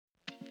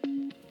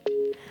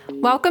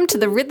Welcome to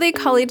the Ridley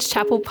College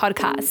Chapel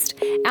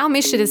podcast. Our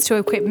mission is to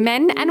equip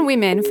men and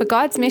women for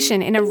God's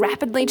mission in a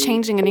rapidly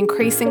changing and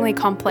increasingly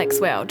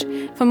complex world.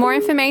 For more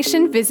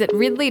information, visit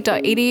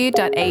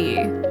ridley.edu.au.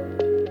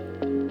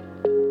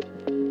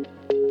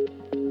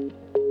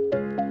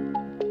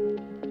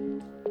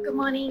 Good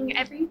morning,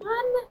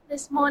 everyone.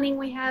 This morning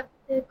we have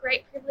the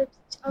great privilege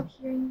of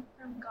hearing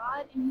from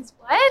God in His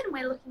Word.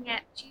 We're looking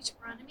at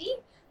Deuteronomy,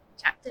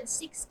 chapter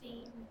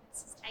 16,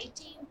 verses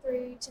 18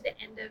 through to the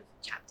end of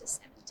chapter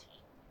 17.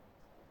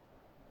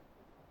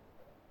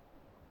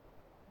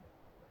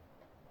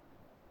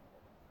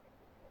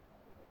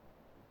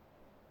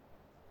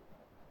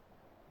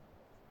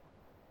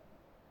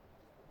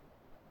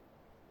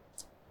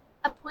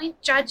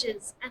 Appoint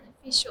judges and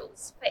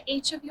officials for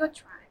each of your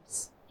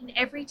tribes in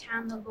every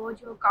town the Lord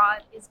your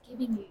God is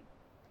giving you,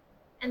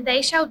 and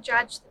they shall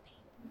judge the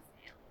people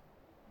fairly.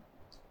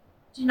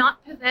 Do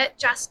not pervert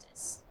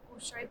justice or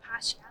show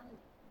partiality.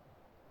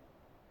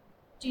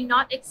 Do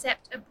not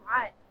accept a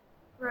bribe,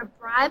 for a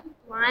bribe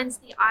blinds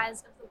the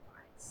eyes of the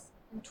wise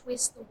and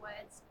twists the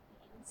words of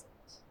the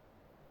innocent.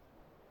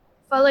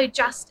 Follow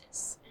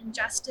justice and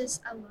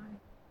justice alone,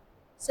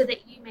 so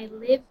that you may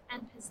live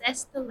and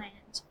possess the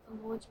land the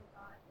Lord your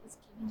God is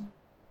giving you.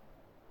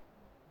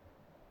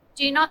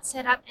 Do not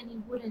set up any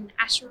wooden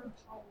Asherah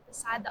pole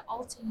beside the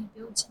altar you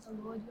build to the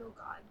Lord your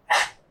God,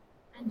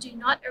 and do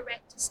not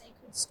erect a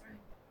sacred stone,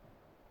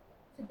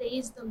 for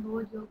these the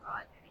Lord your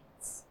God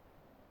hates.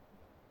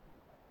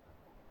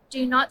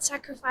 Do not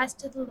sacrifice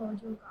to the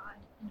Lord your God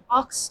an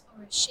ox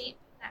or a sheep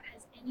that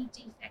has any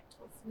defect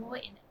or flaw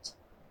in it,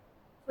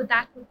 for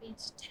that would be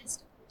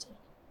detestable to him.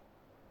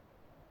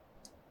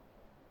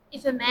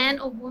 If a man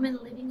or woman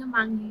living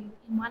among you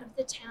in one of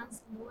the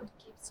towns the Lord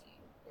gives you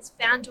is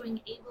found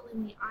doing evil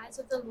in the eyes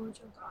of the Lord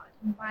your God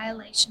in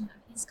violation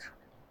of his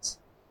covenant,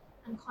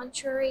 and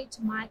contrary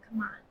to my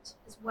command,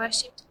 has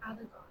worshipped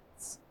other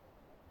gods,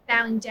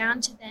 bowing down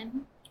to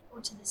them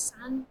or to the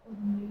sun or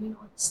the moon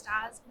or the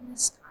stars in the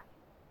sky,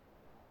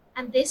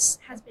 and this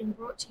has been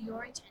brought to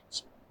your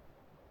attention,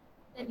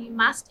 then you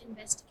must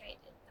investigate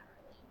it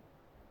thoroughly.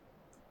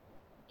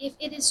 If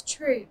it is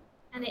true,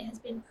 and it has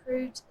been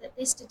proved that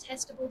this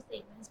detestable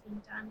thing has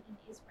been done in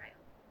Israel,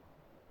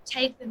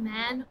 take the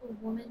man or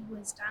woman who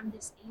has done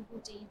this evil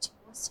deed to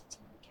your city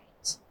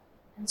gate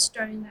and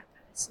stone that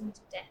person to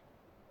death.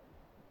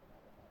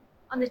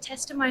 On the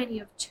testimony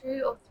of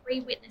 2 or 3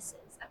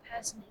 witnesses, a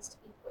person is to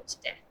be put to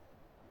death,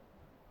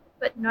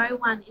 but no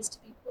one is to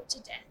be put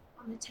to death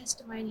on the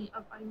testimony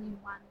of only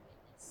one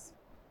witness.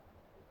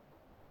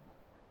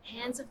 The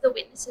hands of the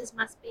witnesses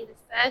must be the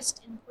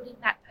first in putting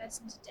that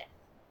person to death,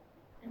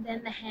 and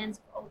then the hands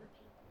of all the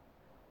people.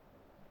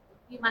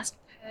 You must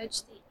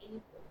purge the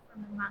evil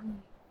from among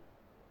you.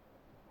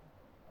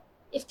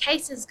 If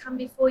cases come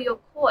before your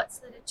courts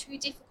that are too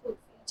difficult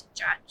for you to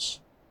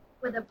judge,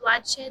 whether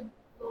bloodshed,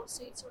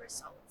 lawsuits, or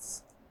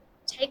assaults,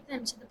 take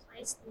them to the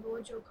place the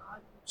Lord your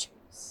God will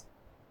choose.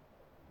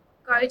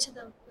 Go to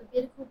the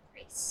Levitical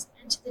priests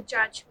and to the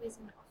judge who is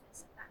in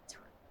office at that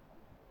time.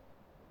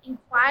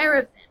 Inquire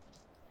of them,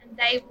 and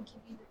they will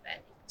give you the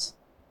verdict.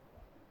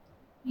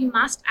 You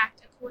must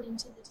act according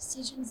to the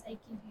decisions they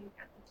give you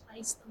at the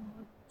place the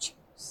Lord will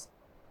choose.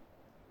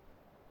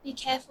 Be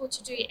careful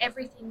to do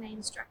everything they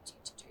instruct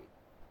you to do.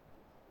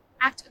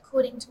 Act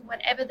according to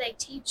whatever they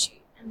teach you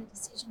and the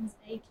decisions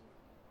they give you.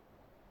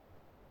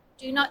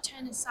 Do not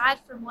turn aside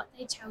from what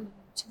they tell you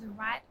to the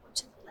right or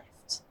to the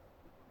left.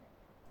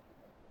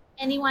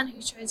 Anyone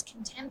who shows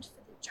contempt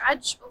for the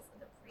judge or for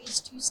the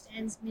priest who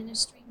stands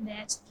ministering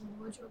there to the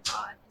Lord your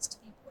God is to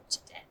be put to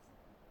death.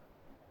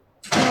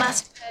 You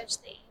must purge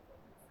the evil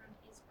from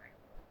Israel.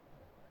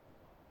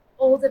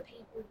 All the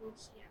people will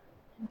hear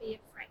and be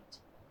afraid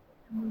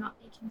and will not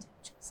be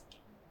contemptuous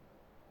again.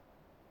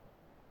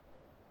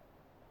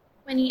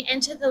 When you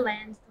enter the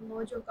land the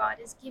Lord your God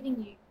is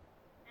giving you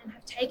and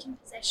have taken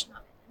possession of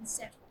it and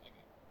settled in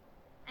it,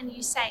 and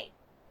you say,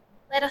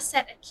 let us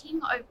set a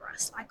king over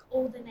us like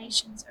all the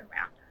nations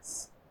around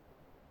us.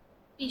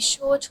 Be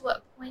sure to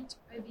appoint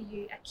over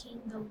you a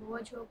king the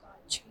Lord your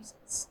God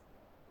chooses.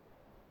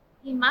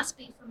 He must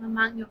be from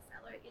among your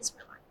fellow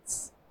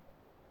Israelites.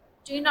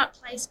 Do not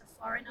place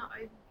a foreigner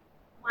over you,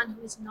 one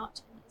who is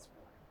not an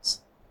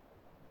Israelite.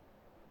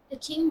 The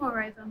king,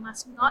 moreover,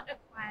 must not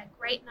acquire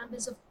great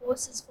numbers of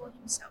horses for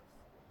himself,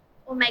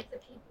 or make the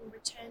people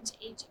return to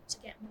Egypt to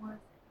get more of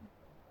them.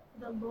 For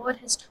the Lord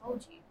has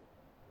told you,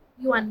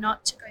 you are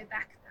not to go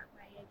back that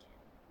way again.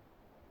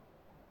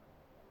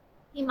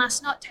 He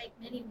must not take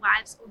many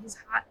wives, or his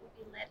heart will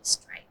be led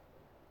astray.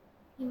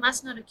 He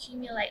must not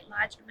accumulate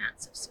large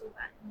amounts of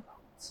silver and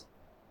gold.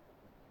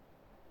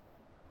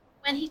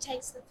 When he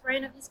takes the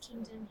throne of his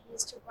kingdom, he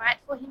is to write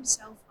for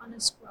himself on a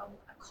scroll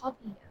a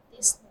copy of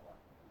this law,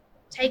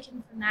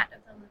 taken from that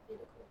of the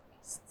Levitical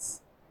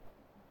priests.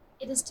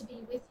 It is to be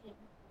with him,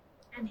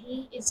 and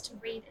he is to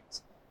read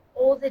it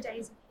all the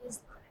days of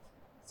his life,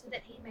 so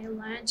that he may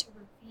learn to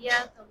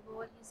revere the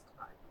Lord his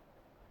God,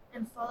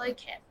 and follow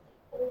carefully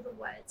all the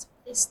words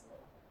of this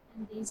law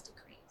and these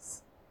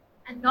decrees,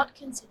 and not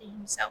consider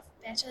himself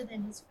better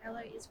than his fellow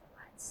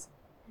Israelites,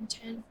 and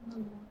turn from the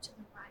law to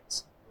the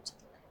right or to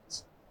the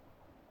left.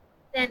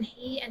 Then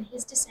he and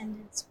his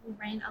descendants will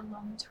reign a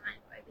long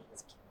time over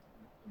his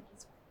kingdom in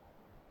Israel.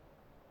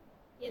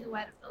 Hear the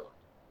word of the Lord.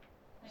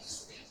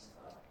 Thanks be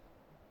to God.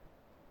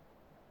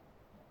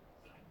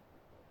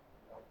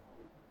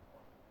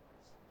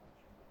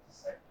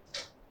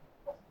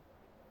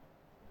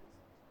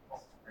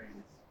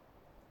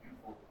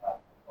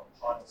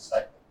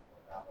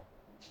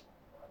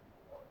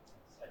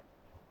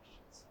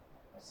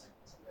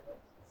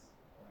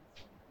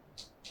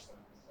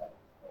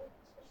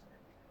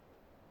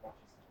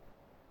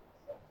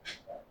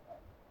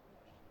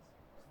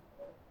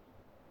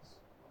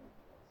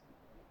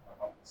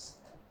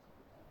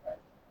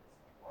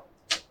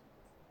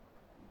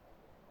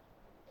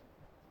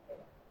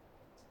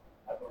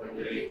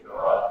 believe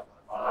God,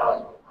 the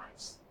Father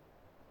Almighty,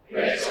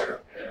 creator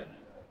of heaven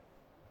and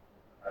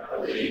earth. I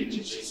believe in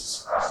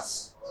Jesus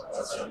Christ,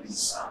 God's only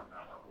Son,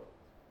 our Lord,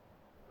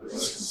 who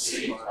was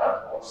conceived by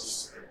the Holy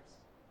Spirit,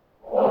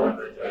 born of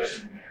the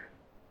Virgin Mary,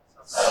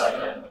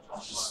 suffered under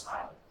Pontius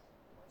Pilate,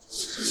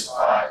 was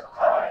crucified,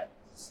 died, and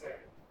was buried.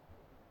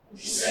 He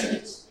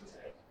descended to the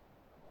dead.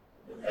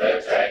 The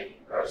third day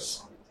he rose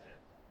from the dead.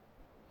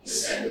 He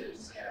ascended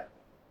into heaven,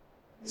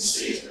 and is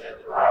seated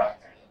at the right hand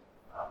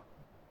of the Father.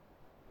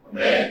 From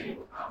there he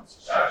will come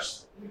to judge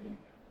the living and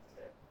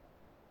the dead.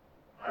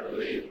 I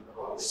believe in the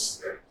Holy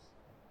Spirit,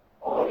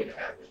 Holy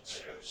Catholic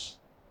Church,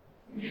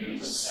 the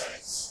communion of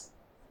saints,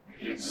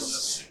 forgiveness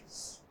of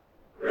sins,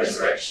 the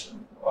resurrection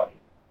of the body,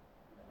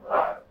 and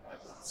life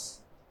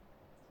everlasting.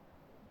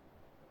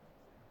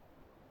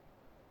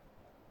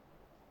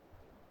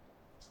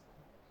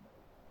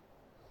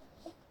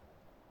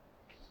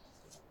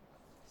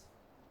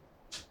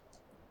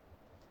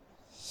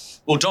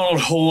 Well,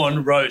 Donald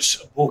Horne wrote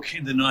a book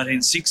in the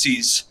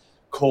 1960s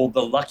called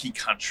The Lucky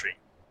Country.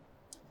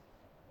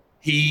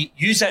 He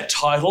used that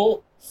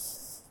title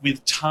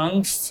with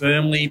tongue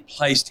firmly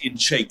placed in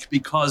cheek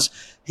because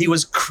he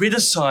was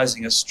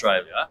criticising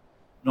Australia,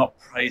 not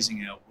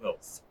praising our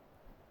wealth.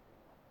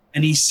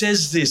 And he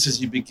says this as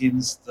he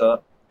begins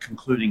the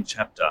concluding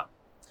chapter.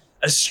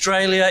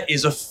 Australia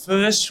is a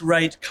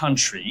first-rate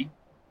country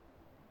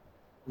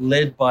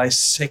led by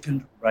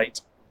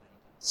second-rate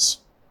leaders.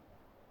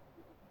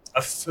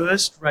 A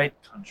first-rate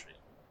country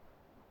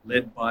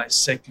led by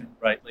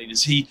second-rate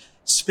leaders. He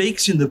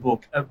speaks in the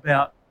book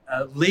about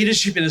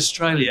leadership in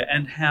Australia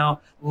and how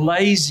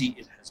lazy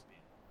it has been,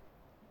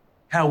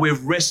 how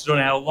we've rested on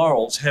our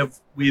laurels, how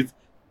we've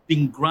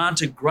been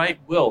granted great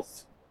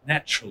wealth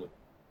naturally,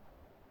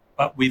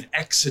 but we've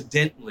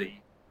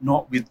accidentally,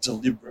 not with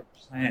deliberate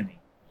planning,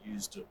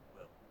 used it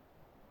well.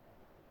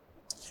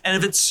 And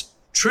if it's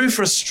true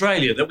for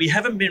Australia that we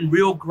haven't been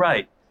real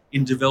great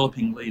in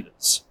developing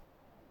leaders,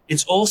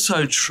 it's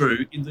also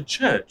true in the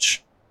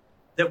church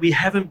that we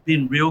haven't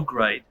been real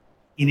great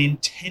in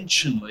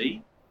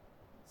intentionally,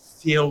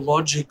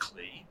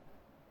 theologically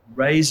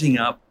raising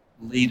up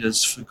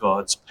leaders for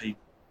God's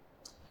people.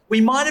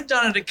 We might have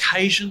done it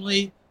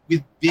occasionally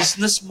with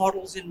business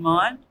models in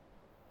mind,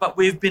 but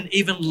we've been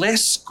even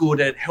less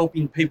good at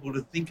helping people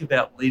to think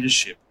about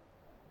leadership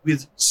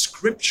with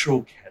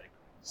scriptural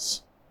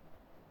categories,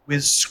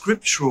 with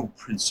scriptural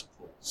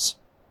principles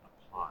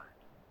applied.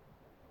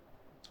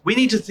 We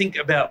need to think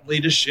about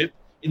leadership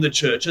in the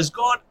church as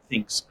God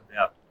thinks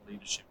about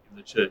leadership in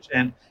the church.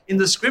 And in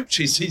the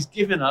scriptures, he's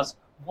given us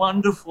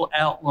wonderful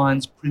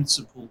outlines,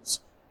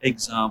 principles,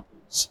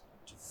 examples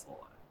to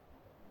follow.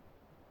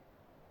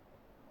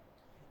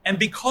 And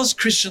because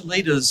Christian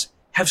leaders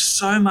have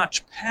so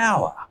much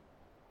power,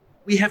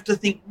 we have to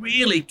think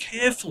really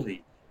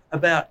carefully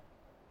about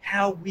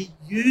how we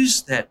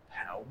use that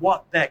power,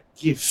 what that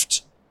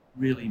gift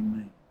really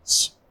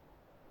means.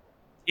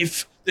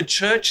 If the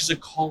church is a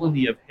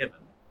colony of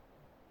heaven,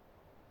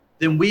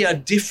 then we are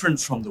different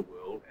from the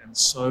world, and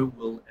so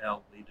will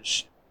our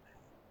leadership be.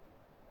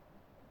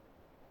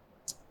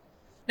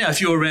 Now,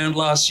 if you were around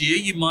last year,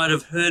 you might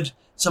have heard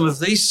some of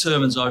these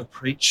sermons I've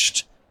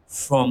preached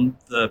from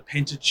the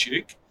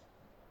Pentateuch.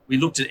 We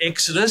looked at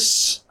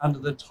Exodus under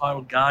the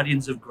title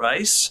Guardians of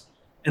Grace,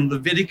 and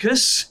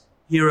Leviticus,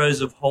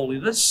 Heroes of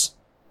Holiness,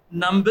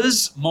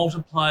 Numbers,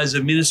 Multipliers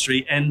of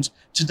Ministry, and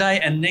today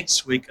and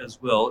next week as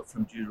well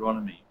from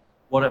Deuteronomy,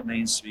 what it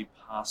means to be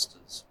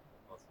pastors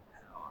of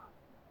power.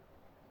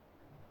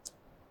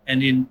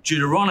 And in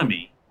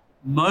Deuteronomy,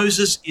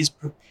 Moses is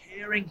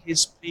preparing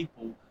his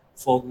people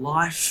for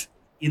life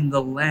in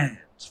the land,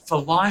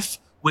 for life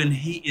when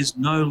he is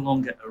no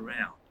longer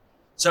around.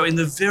 So in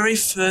the very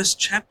first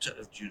chapter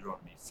of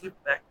Deuteronomy, flip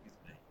back with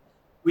me,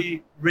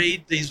 we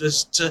read these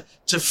verses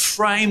to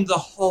frame the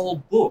whole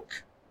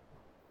book.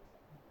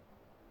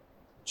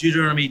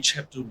 Deuteronomy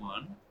chapter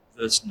 1,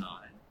 verse 9.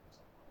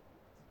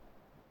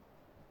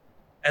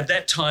 At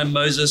that time,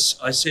 Moses,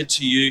 I said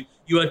to you,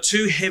 you are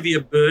too heavy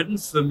a burden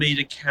for me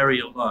to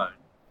carry alone.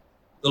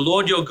 The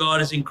Lord your God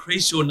has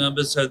increased your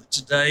numbers so that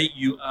today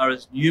you are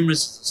as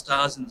numerous as the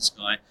stars in the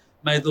sky.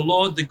 May the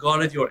Lord, the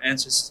God of your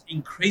ancestors,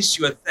 increase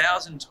you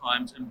 1,000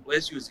 times and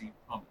bless you as he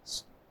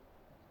promise.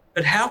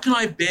 But how can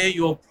I bear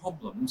your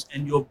problems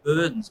and your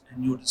burdens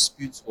and your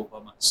disputes all by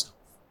myself?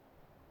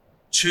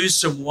 Choose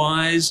some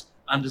wise,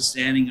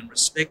 understanding and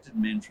respected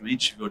men from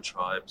each of your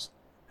tribes,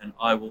 and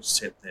I will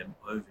set them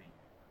over you.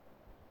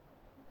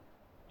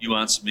 You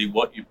answered me,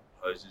 what you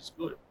propose is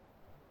good.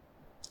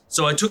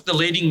 So I took the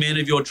leading men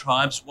of your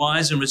tribes,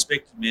 wise and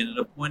respected men, and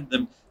appointed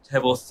them to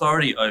have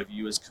authority over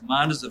you as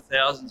commanders of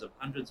thousands, of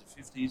hundreds, of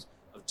fifties,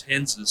 of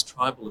tens, and as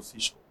tribal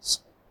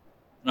officials.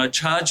 And I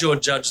charge your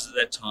judges at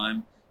that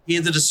time,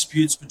 hear the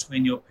disputes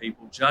between your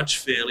people, judge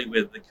fairly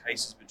whether the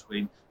case is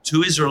between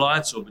two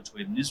Israelites or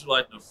between an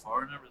Israelite and a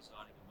foreigner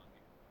residing among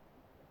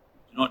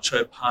you. Do not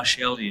show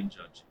partiality in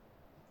judging.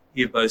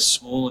 Hear both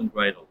small and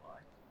great alike.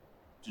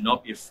 Do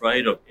not be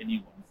afraid of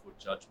anyone, for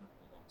judgment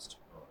belongs to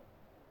God.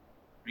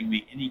 Bring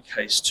me any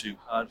case too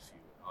hard for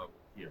you, and I will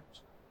hear it.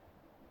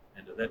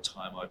 And at that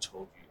time I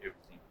told you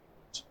everything you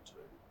were to do.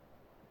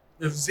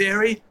 The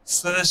very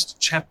first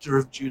chapter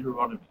of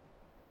Deuteronomy,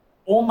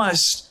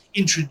 almost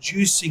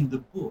introducing the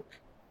book,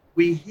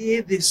 we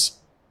hear this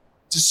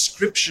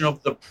description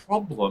of the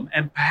problem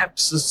and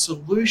perhaps the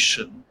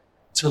solution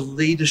to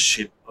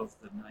leadership of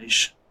the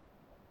nation.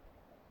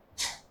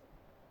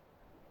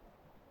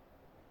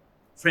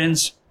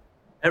 Friends,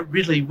 at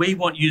Ridley, we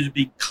want you to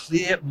be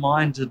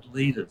clear-minded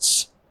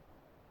leaders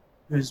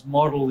whose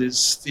model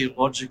is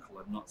theological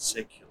and not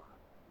secular.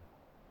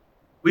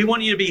 We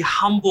want you to be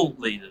humble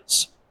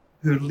leaders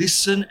who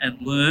listen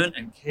and learn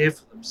and care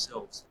for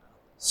themselves and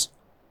others.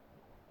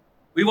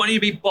 We want you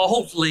to be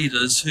bold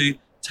leaders who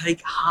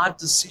take hard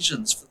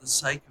decisions for the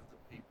sake of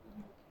the people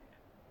in your care.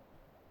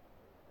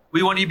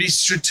 We want you to be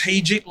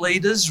strategic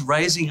leaders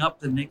raising up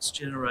the next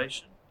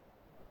generation.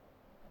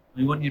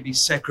 We want you to be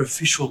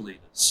sacrificial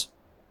leaders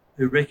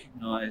who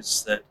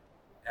recognise that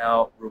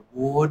our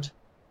reward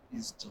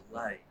is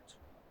delayed,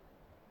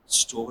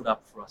 stored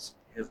up for us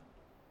in heaven,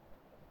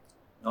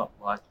 not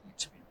likely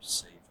to be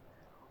received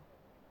now.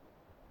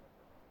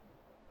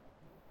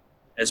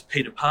 As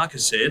Peter Parker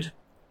said,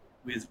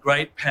 with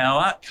great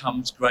power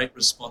comes great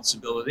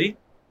responsibility.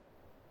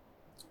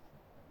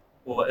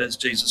 Or as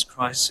Jesus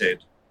Christ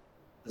said,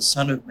 the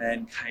Son of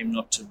Man came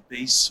not to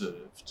be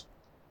served,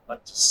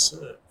 but to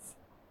serve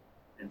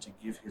and to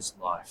give his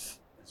life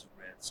as a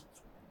ransom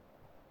for many.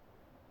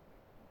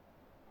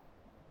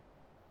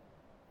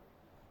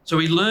 So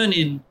we learn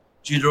in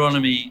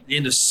Deuteronomy, the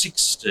end of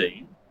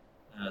 16,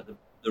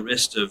 the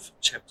rest of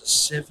chapter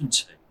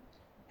 17,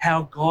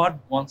 how God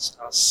wants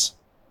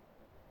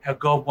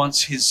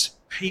his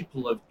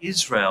people of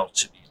Israel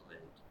to be led,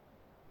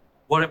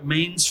 what it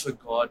means for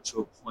God to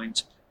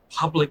appoint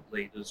public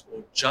leaders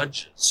or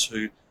judges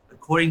who,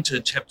 according to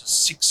chapter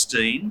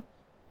 16,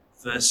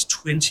 verse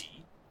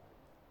 20,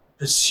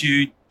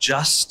 pursue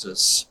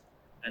justice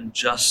and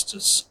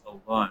justice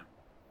alone.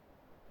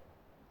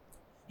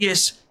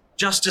 Yes,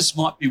 justice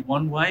might be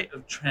one way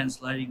of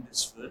translating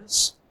this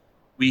verse.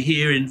 We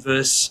hear in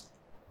verse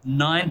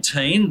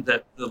 19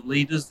 that the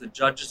leaders, the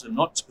judges, are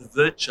not to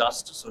pervert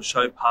justice or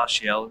show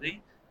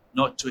partiality,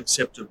 not to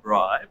accept a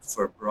bribe,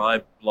 for a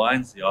bribe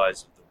blinds the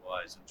eyes of the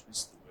wise and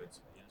twists the words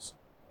of the innocent.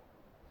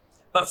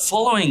 But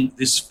following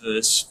this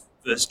verse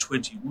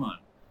 21,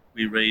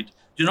 we read,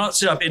 do not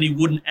set up any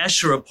wooden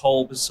Asherah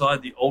pole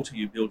beside the altar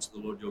you build to the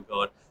Lord your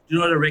God. Do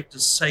not erect a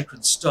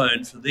sacred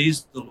stone, for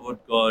these the Lord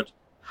God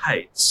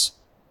hates.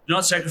 Do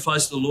not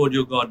sacrifice to the Lord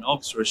your God an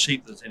ox or a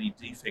sheep that has any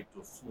defect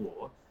or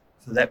flaw,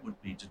 for that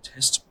would be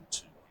detestable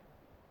to him.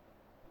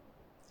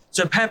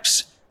 So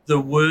perhaps the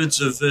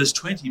words of verse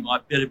 20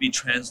 might better be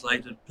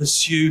translated,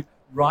 pursue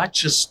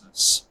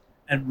righteousness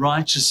and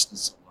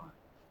righteousness alone.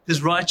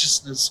 Because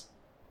righteousness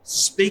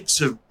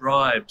speaks of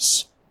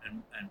bribes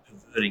and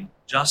perverting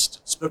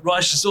justice, but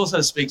righteousness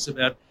also speaks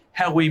about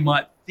how we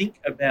might think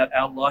about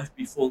our life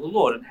before the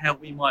Lord and how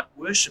we might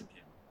worship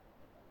him,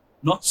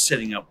 not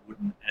setting up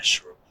wooden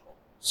Asherah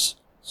poles.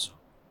 So,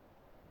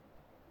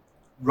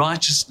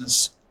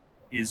 righteousness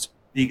is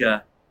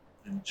bigger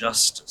than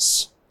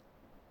justice.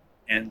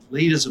 And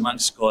leaders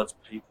amongst God's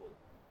people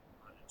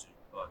are to do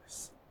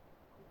both.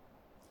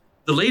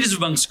 The leaders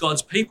amongst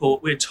God's people,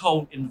 we're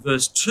told in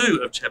verse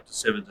 2 of chapter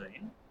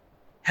 17,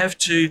 have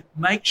to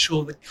make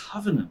sure the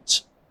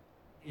covenant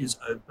is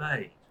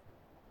obeyed.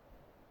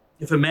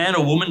 If a man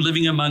or woman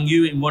living among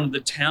you in one of the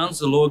towns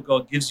the Lord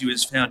God gives you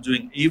is found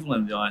doing evil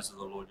in the eyes of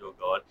the Lord your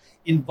God,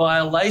 in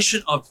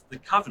violation of the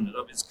covenant,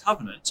 of his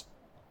covenant,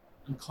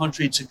 and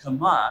contrary to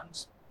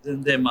command,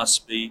 then there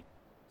must be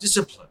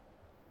discipline,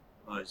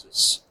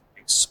 Moses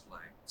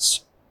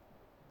explains.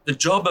 The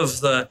job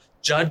of the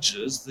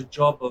judges, the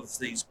job of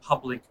these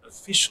public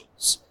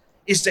officials,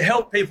 is to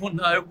help people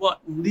know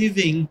what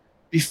living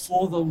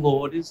before the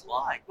Lord is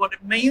like, what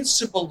it means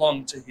to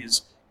belong to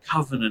his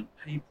covenant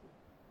people.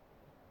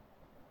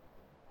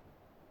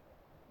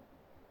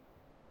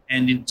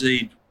 And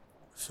indeed,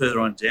 further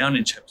on down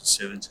in chapter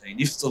 17,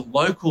 if the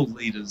local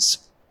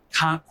leaders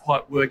can't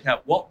quite work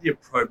out what the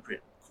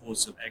appropriate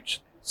course of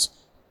action is,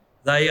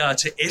 they are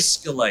to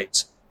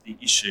escalate the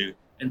issue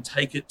and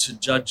take it to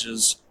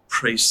judges,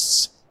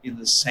 priests in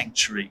the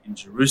sanctuary in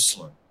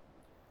Jerusalem,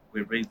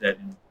 We read that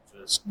in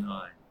verse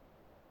 9.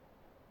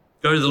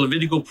 Go to the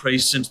Levitical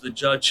priests and to the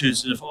judge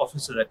who's in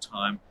office at that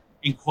time,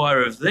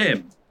 inquire of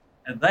them,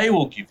 and they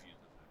will give you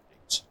the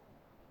verdict.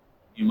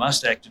 You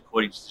must act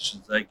according to the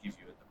decisions they give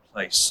you at the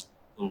place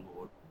the Lord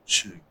will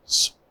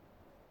choose.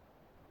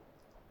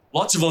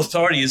 Lots of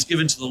authority is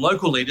given to the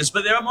local leaders,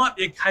 but there might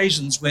be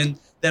occasions when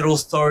that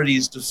authority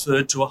is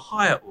deferred to a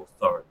higher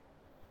authority.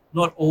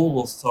 Not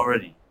all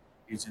authority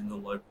is in the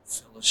local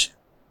fellowship.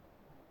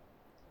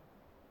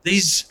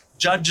 These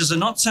judges are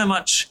not so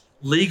much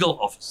legal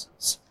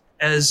officers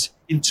as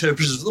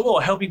interpreters of the law,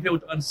 helping people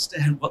to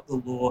understand what the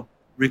law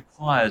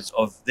requires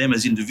of them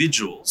as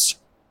individuals,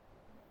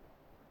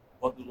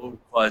 what the law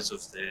requires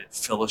of their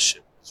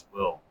fellowship as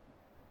well,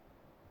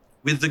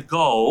 with the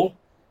goal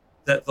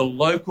that the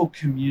local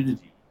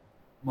community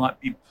might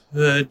be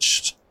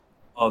purged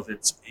of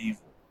its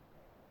evil.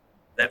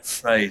 That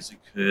phrase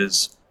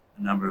occurs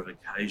a number of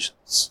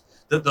occasions.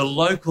 That the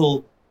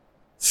local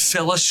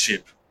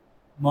fellowship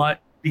might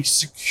be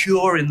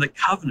secure in the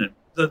covenant,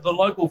 that the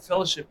local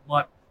fellowship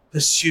might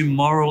pursue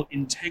moral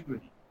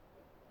integrity,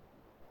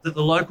 that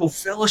the local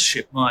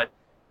fellowship might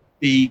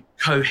be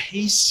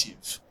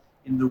cohesive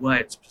in the way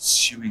it's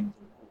pursuing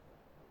the law.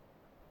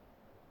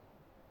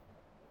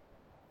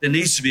 There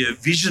needs to be a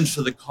vision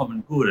for the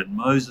common good, and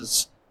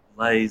Moses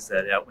lays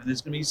that out when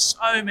there's going to be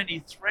so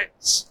many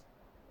threats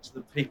to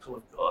the people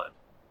of God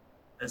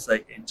as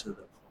they enter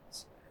the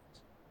promised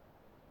land.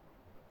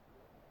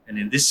 And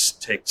in this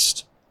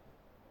text,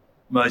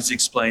 Moses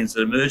explains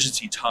that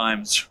emergency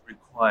times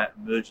require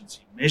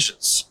emergency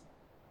measures.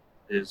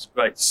 There's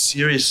great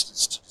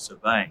seriousness to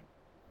disobeying,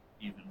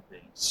 even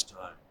being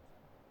stoned.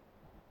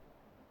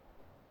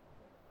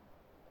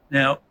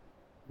 Now,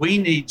 we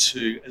need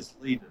to, as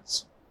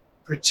leaders,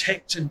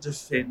 protect and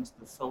defend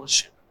the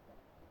fellowship,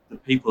 the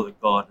people that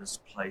God has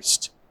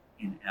placed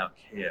in our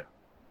care.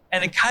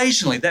 And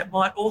occasionally that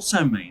might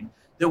also mean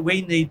that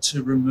we need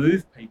to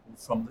remove people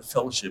from the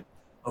fellowship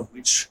of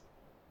which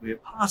we're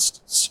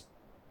pastors.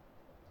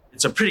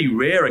 It's a pretty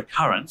rare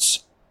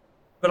occurrence,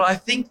 but I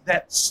think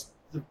that's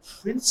the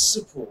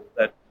principle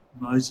that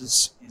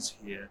Moses is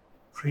here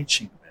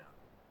preaching about.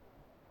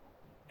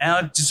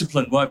 Our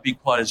discipline won't be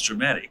quite as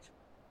dramatic,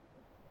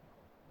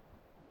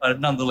 but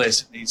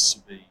nonetheless it needs to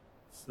be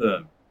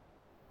firm.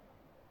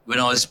 When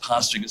I was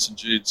pastoring at St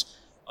Jude's,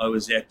 I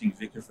was the acting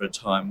vicar for a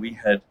time. We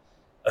had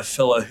a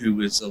fellow who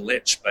was a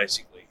lech,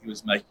 basically. He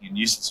was making a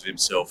nuisance of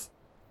himself.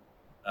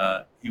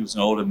 He was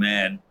an older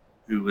man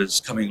who was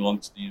coming along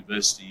to the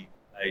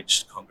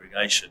university-aged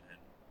congregation and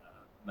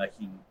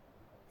making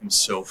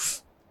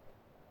himself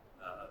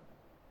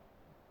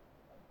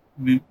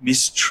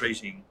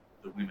mistreating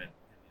the women in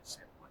the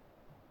assembly.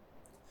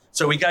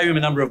 So we gave him a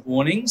number of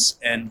warnings,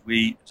 and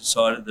we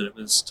decided that it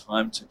was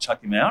time to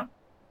chuck him out.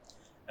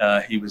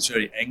 He was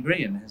very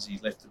angry, and as he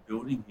left the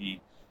building,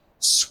 he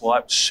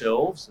swiped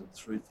shelves and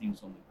threw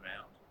things on the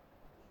ground.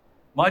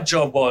 My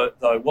job,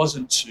 though,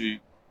 wasn't to,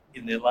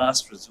 in their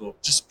last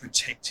resort, just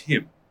protect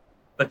him,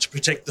 but to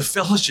protect the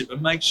fellowship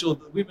and make sure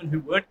that the women who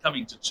weren't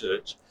coming to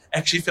church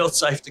actually felt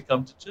safe to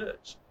come to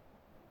church.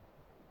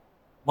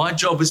 My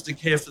job was to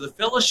care for the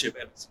fellowship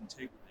and its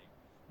integrity,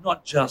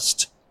 not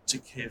just to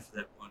care for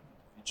that one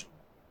individual.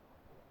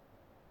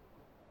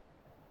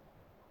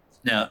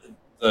 Now,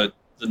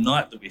 the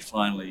night that we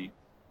finally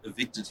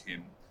evicted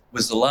him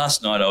was the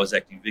last night I was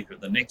acting vicar.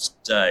 The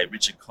next day,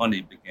 Richard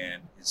Condy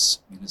began his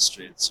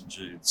ministry at St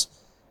Jude's.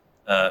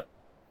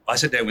 I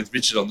sat down with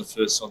Richard on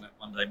that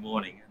Monday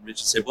morning, and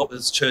Richard said, "What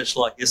was church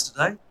like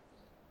yesterday?" I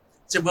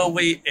said, "Well,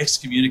 we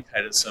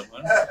excommunicated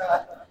someone."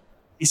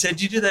 He said,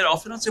 "Do you do that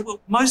often?" I said, "Well,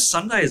 most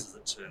Sundays, as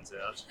it turns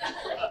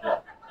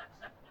out."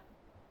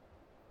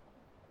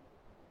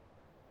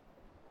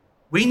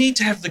 We need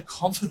to have the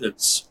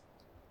confidence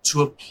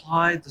to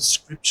apply the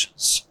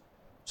scriptures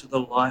to the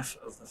life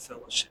of the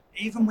fellowship,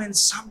 even when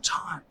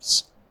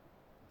sometimes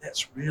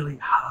that's really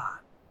hard.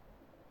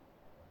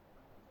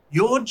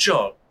 Your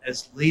job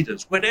as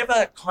leaders,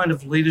 whatever kind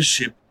of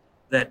leadership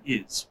that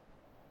is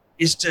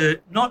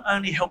to not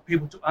only help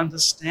people to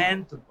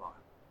understand the Bible,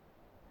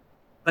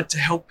 but to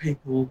help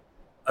people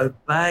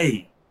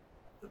obey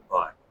the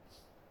Bible,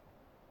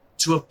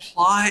 to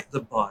apply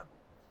the Bible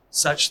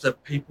such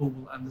that people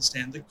will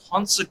understand the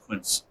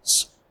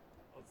consequences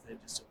of their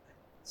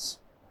disobedience.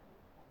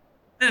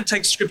 And it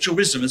takes scriptural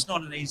wisdom. It's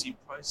not an easy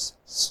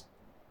process.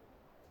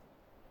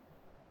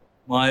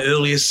 My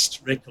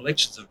earliest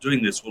recollections of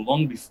doing this were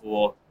long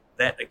before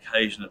that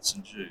occasion at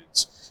St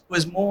Jude's. It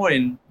was more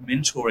in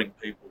mentoring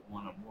people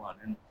one-on-one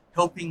and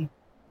helping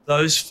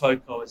those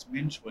folk I was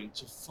mentoring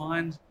to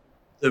find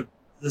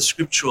the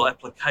scriptural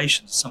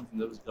application to something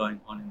that was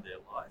going on in their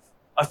life.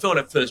 I felt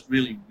at first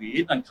really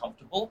weird,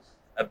 uncomfortable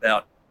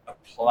about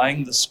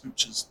applying the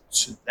scriptures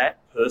to that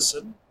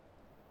person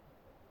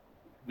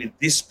with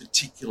this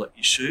particular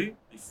issue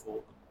before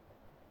them.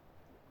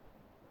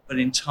 But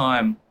in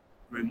time,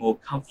 grew more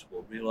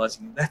comfortable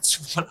realising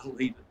that's what a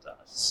leader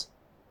does.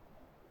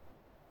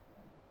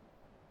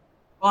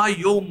 By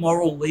your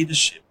moral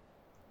leadership,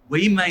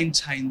 we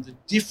maintain the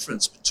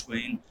difference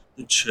between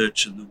the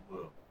church and the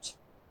world.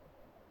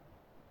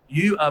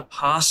 you are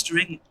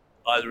pastoring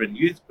either in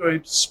youth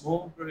groups,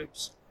 small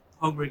groups,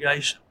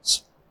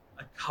 congregations,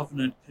 a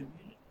covenant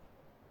community,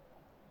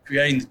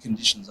 creating the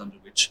conditions under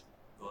which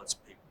God's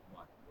people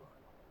might grow.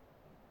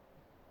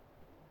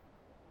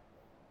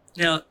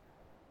 Now,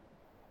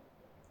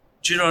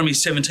 Deuteronomy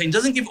 17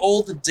 doesn't give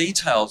all the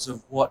details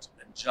of what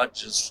a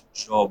judge's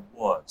job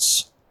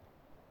was.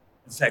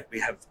 In fact, we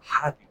have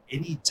hardly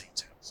any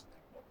details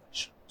about what they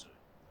should do.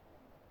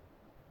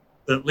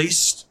 But at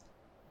least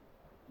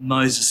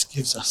Moses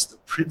gives us the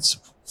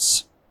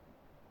principles.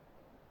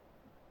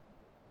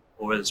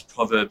 Or as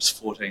Proverbs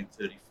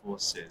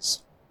 14:34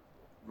 says,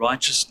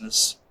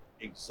 righteousness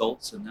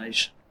exalts a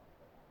nation,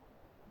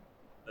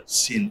 but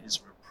sin is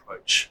a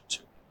reproach to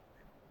it.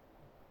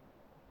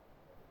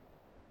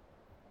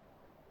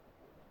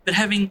 But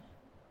having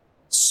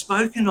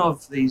spoken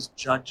of these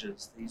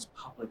judges, these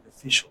public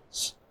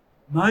officials,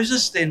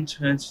 Moses then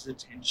turns his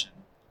attention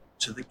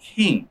to the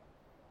king.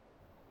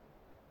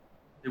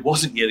 There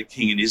wasn't yet a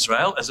king in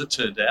Israel, as it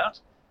turned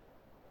out,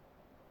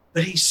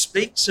 but he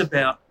speaks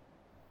about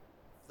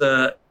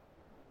the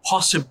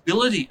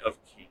possibility of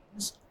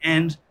kings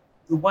and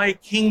the way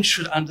kings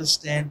should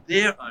understand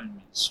their own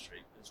ministry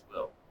as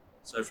well.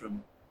 So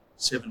from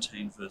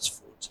 17 verse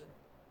 14.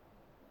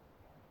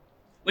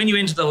 When you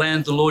enter the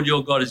land the Lord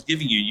your God is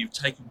giving you, you've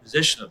taken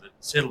possession of it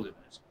and settled in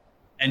it,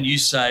 and you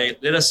say,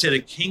 let us set a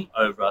king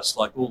over us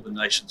like all the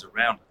nations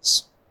around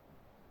us.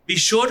 Be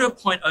sure to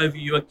appoint over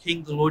you a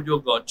king the Lord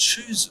your God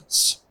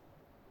chooses.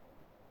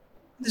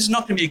 This is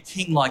not going to be a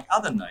king like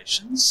other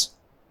nations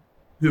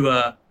who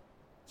are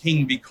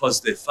king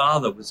because their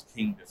father was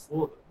king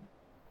before them.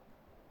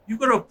 You've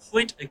got to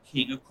appoint a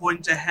king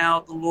according to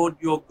how the Lord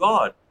your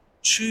God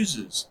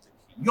chooses the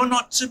king. You're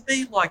not to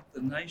be like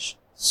the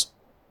nations.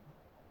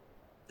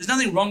 There's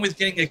nothing wrong with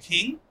getting a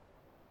king.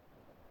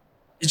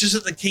 It's just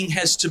that the king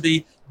has to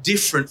be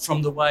different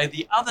from the way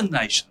the other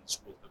nations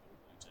will have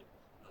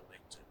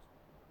elected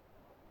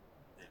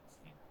their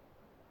king.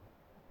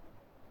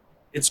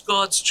 It's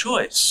God's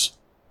choice.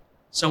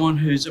 Someone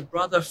who's a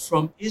brother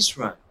from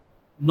Israel,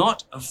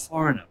 not a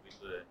foreigner,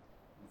 we learn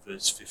in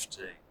verse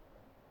 15.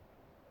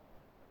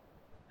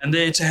 And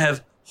they're to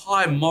have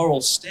high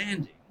moral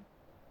standing.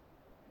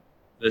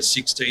 Verse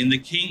 16, the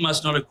king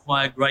must not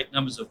acquire great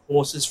numbers of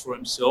horses for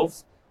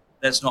himself.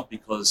 That's not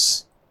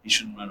because he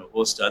shouldn't run a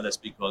horse stable. That's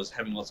because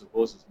having lots of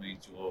horses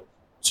means you're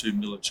too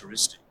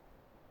militaristic.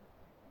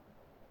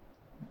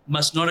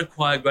 Must not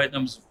acquire great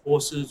numbers of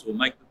horses or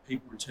make the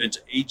people return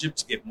to Egypt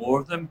to get more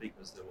of them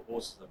because there were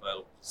horses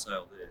available for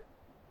sale there.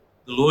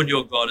 The Lord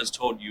your God has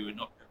told you you're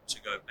not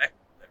to go back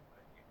that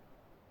way.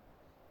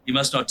 He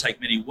must not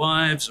take many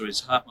wives or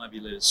his heart might be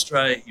led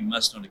astray. He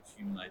must not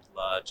accumulate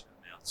large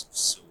amounts of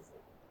silver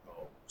or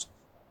gold.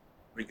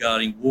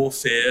 Regarding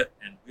warfare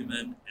and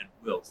women and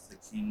wealth, the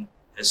king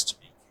has to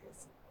be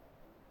careful.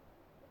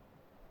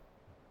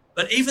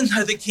 But even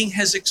though the king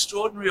has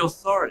extraordinary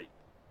authority,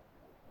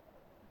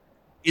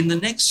 in the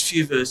next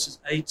few verses,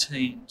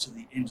 18 to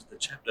the end of the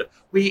chapter,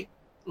 we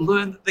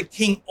learn that the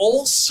king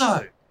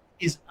also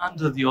is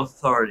under the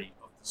authority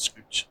of the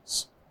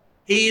scriptures.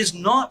 He is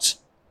not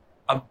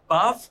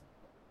above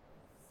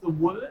the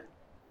word,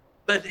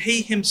 but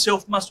he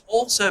himself must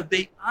also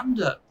be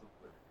under the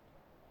word.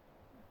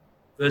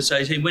 Verse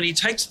 18, when he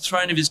takes the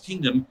throne of his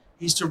kingdom,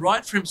 he's to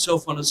write for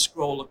himself on a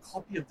scroll a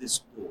copy of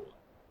this law,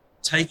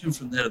 taken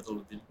from that of the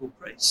Levitical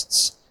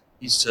priests.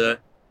 He's to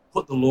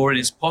put the law in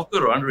his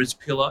pocket or under his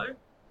pillow.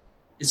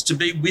 It's to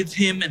be with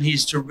him, and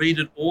he's to read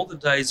it all the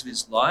days of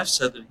his life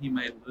so that he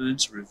may learn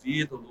to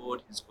revere the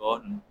Lord his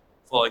God and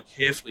follow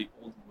carefully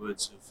all the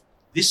words of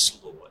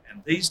this law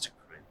and these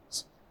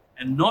decrees,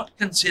 and not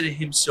consider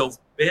himself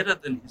better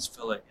than his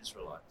fellow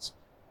Israelites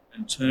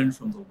and turn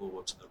from the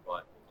law to the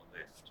right or the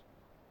left.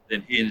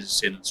 Then he and his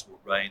descendants will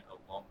reign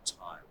a long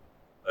time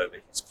over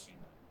his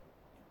kingdom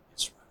in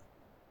Israel.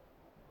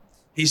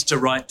 He's to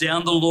write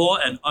down the law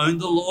and own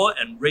the law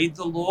and read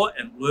the law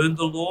and learn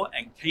the law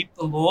and keep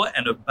the law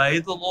and obey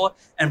the law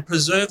and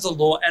preserve the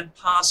law and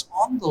pass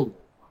on the law.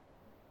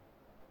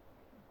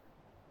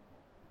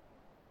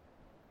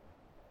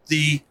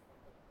 The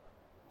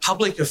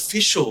public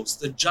officials,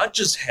 the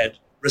judges, had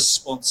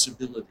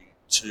responsibility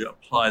to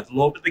apply the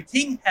law, but the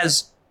king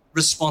has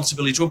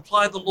responsibility to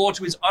apply the law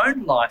to his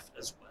own life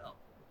as well.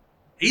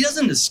 He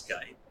doesn't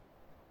escape.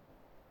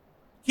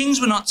 Kings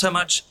were not so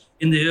much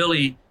in the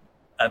early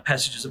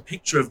passages a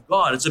picture of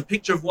God. It's a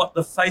picture of what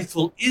the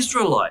faithful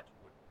Israelite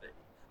would be,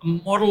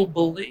 a model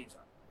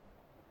believer.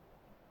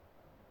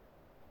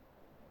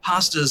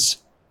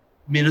 Pastors,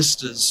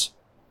 ministers,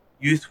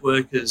 youth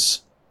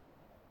workers,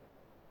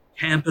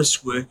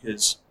 campus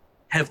workers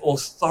have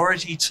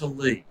authority to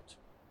lead,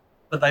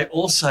 but they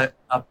also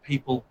are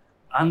people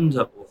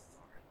under authority,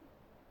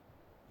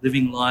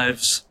 living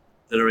lives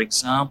that are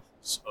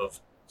examples of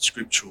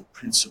scriptural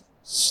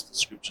principles, the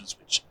scriptures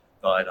which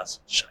guide us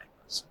and shape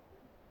us,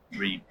 and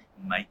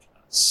remake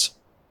us.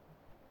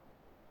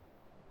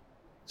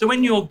 So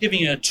when you're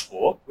giving a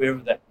talk, wherever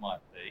that might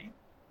be,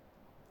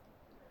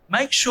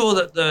 make sure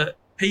that the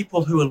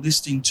people who are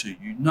listening to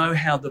you know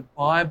how the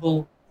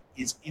Bible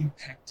is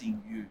impacting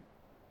you.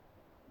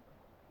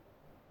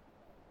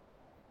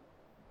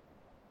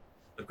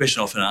 The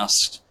question often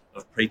asked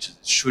of preachers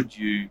is, should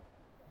you,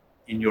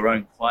 in your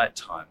own quiet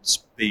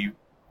times, be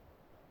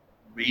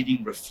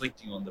reading,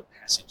 reflecting on the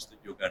passage that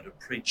you're going to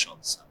preach on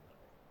Sunday?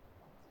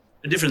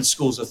 The different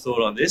schools of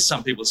thought on this.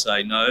 Some people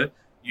say, no,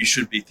 you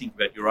should be thinking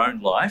about your own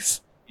life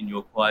in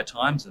your quiet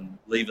times and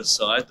leave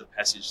aside the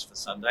passage for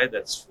Sunday.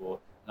 That's for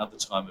another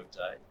time of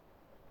day.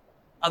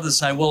 Others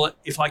say, well,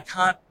 if I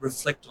can't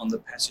reflect on the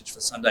passage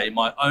for Sunday in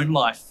my own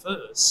life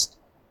first,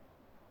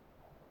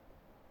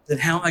 then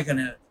how am I going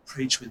to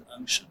preach with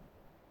unction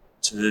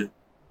to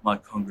my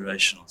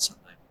congregation on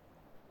Sunday?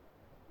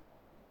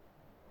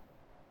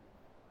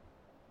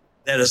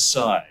 That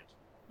aside,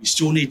 we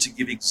still need to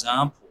give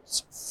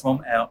examples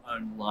from our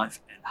own life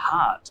and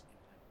heart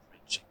in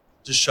preaching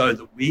to show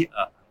that we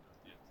are under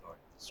the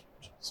authority of the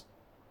Scriptures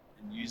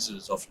and use it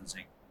as often as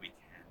we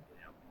can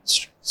in our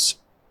ministries.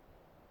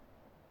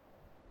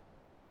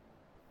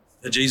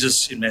 For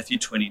Jesus in Matthew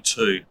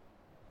 22,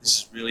 this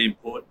is really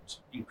important.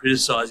 In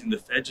criticising the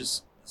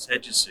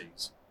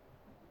Sadducees,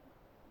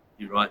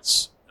 he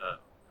writes,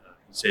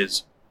 he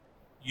says,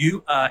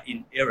 "You are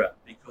in error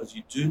because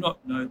you do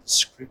not know the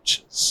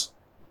Scriptures,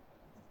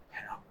 the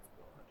power of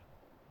God."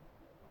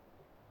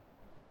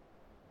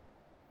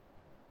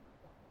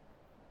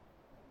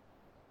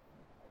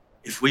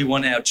 If we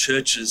want our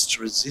churches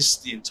to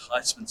resist the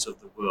enticements of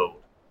the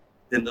world,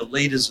 then the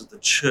leaders of the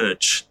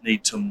church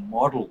need to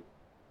model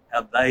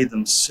how they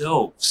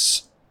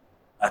themselves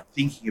are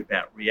thinking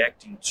about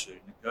reacting to,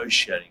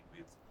 negotiating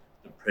with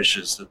the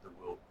pressures that the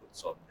world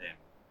puts on them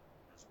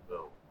as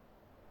well.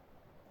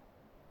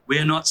 We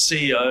are not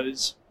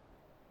CEOs.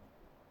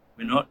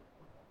 We're not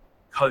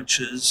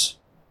coaches.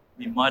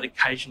 We might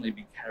occasionally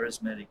be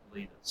charismatic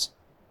leaders.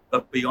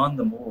 But beyond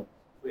them all,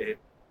 we're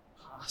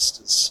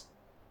pastors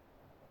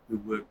who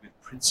work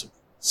with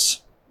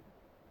principles.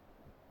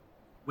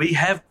 We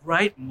have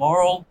great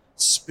moral,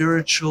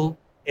 spiritual,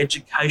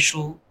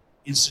 educational,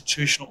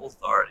 institutional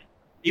authority,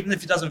 even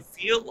if it doesn't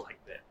feel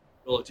like that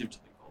relative to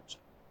the culture.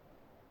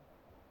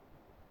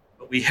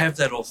 But we have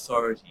that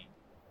authority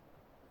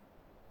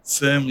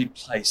firmly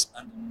placed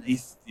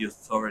underneath the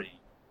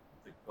authority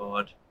that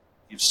God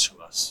gives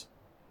to us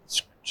in the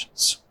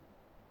Scriptures.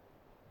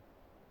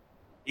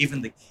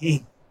 Even the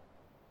king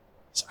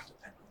is under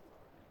that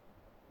authority.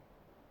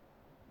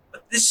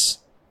 But this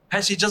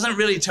passage doesn't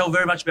really tell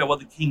very much about what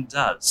the king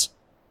does.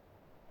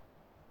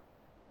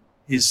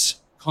 His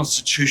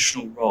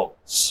constitutional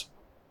roles.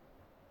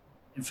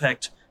 In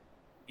fact,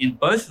 in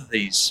both of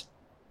these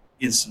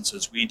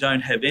instances, we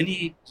don't have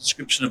any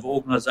description of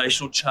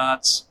organisational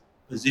charts,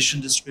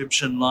 position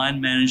description, line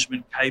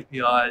management,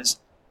 KPIs,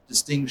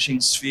 distinguishing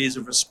spheres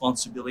of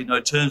responsibility, no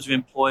terms of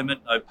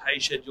employment, no pay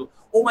schedule,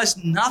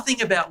 almost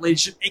nothing about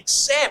leadership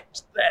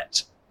except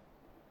that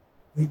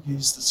we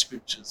use the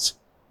Scriptures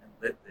and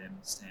let them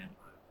stand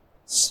over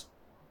us.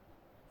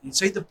 Can you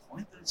see the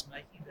point that it's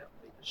making about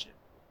leadership?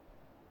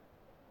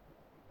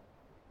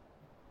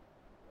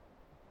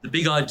 The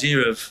big idea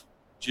of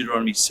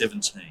Deuteronomy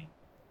 17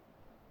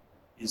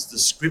 is the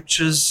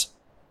Scriptures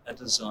are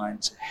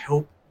designed to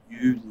help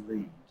you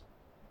lead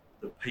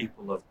the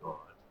people of God.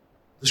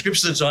 The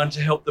Scriptures are designed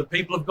to help the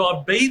people of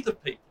God be the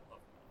people of God.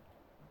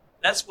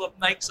 That's what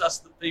makes us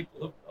the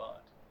people of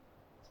God,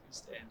 as we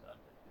stand under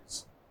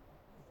His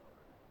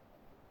authority.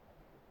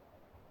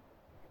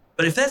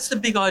 But if that's the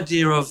big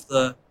idea of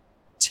the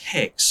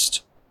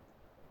text,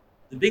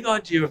 the big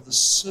idea of the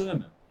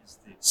sermon is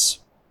this.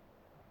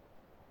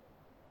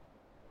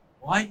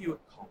 Why are you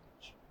at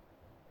college?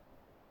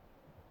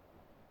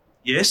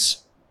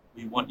 Yes,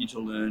 we want you to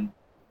learn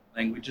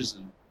languages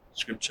and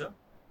Scripture.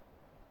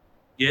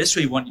 Yes,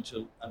 we want you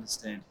to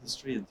understand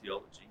history and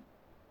theology.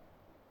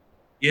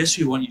 Yes,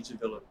 we want you to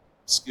develop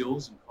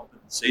skills and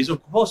competencies.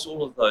 Of course,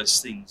 all of those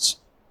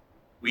things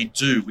we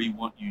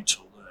want you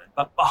to learn.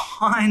 But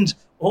behind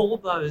all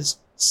those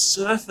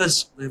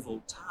surface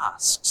level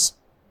tasks,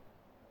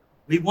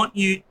 we want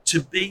you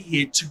to be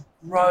here to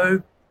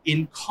grow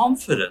in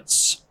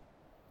confidence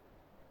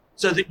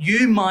so that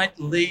you might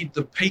lead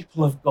the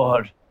people of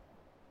God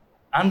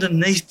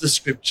underneath the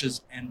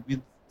Scriptures and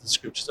with the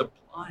Scriptures,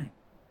 applying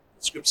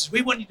the Scriptures.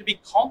 We want you to be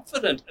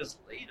confident as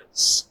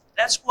leaders.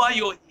 That's why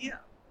you're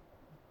here.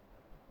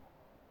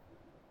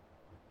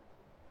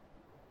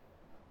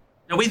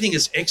 Now, we think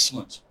it's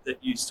excellent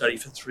that you study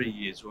for 3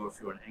 years, or if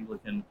you're an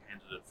Anglican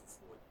candidate, for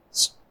 4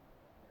 years.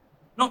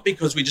 Not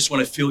because we just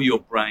want to fill your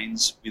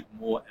brains with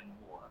more and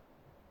more,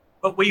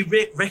 but we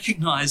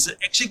recognise that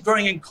actually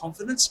growing in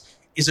confidence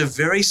is a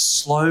very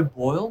slow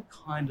boil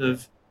kind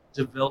of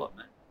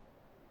development.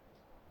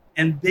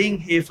 And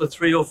being here for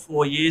 3 or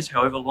 4 years,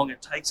 however long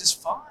it takes, is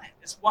fine.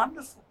 It's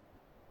wonderful.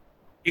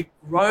 It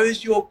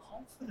grows your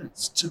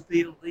confidence to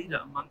be a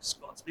leader amongst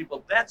God's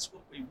people. That's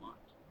what we want.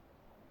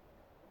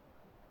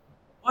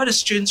 Why do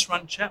students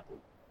run chapel?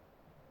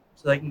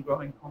 So they can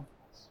grow in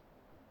confidence.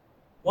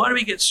 Why do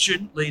we get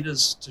student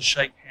leaders to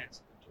shake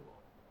hands at the door?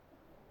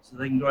 So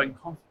they can grow in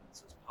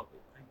confidence as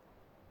public people.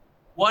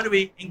 Why do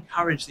we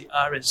encourage the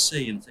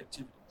RSC and its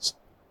activities?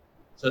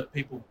 so that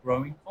people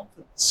grow in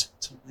confidence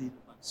to lead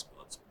amongst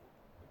God's people.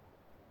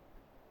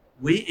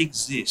 We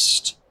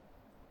exist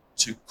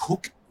to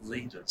cook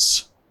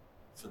leaders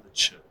for the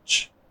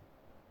church.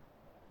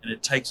 And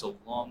it takes a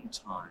long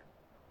time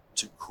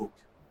to cook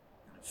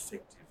an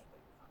effective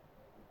leader.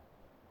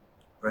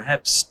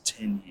 Perhaps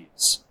 10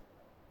 years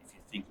if you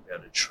think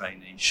about a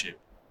traineeship,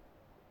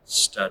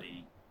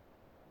 study,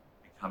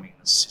 becoming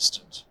an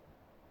assistant,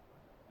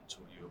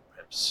 until you're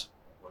perhaps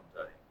one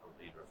day a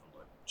leader of a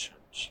local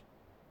church.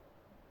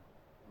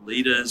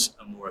 Leaders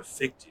are more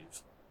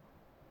effective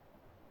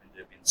when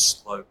they've been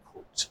slow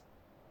cooked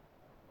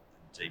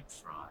than deep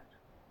fried.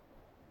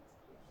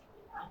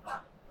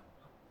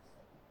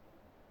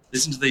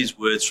 Listen to these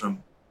words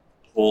from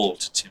Paul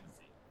to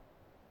Timothy.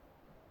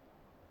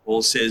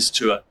 Paul says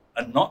to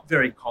a not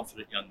very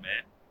confident young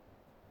man,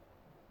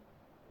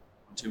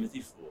 in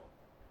Timothy 4,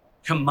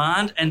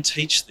 command and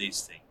teach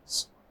these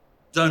things.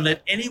 Don't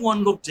let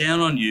anyone look down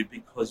on you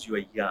because you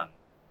are young.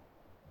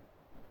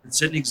 But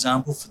set an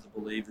example for the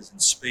believers in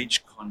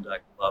speech,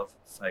 conduct, love,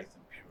 faith,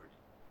 and purity.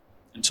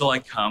 Until I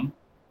come,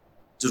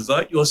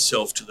 devote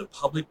yourself to the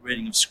public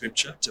reading of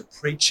Scripture, to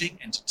preaching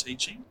and to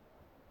teaching.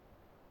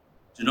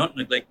 Do not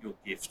neglect your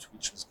gift,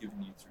 which was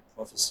given you through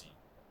prophecy,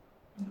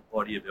 when the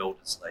body of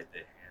elders laid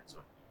their hands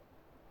on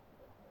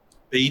you.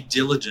 Be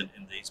diligent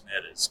in these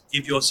matters.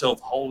 Give yourself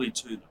wholly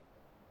to them,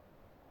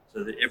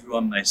 so that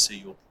everyone may see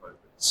your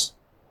progress.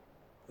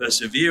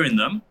 Persevere in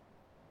them,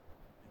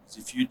 because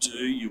if you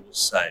do, you will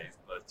save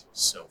both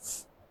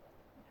yourself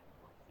and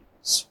your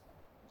hearers,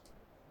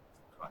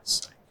 for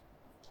Christ's sake.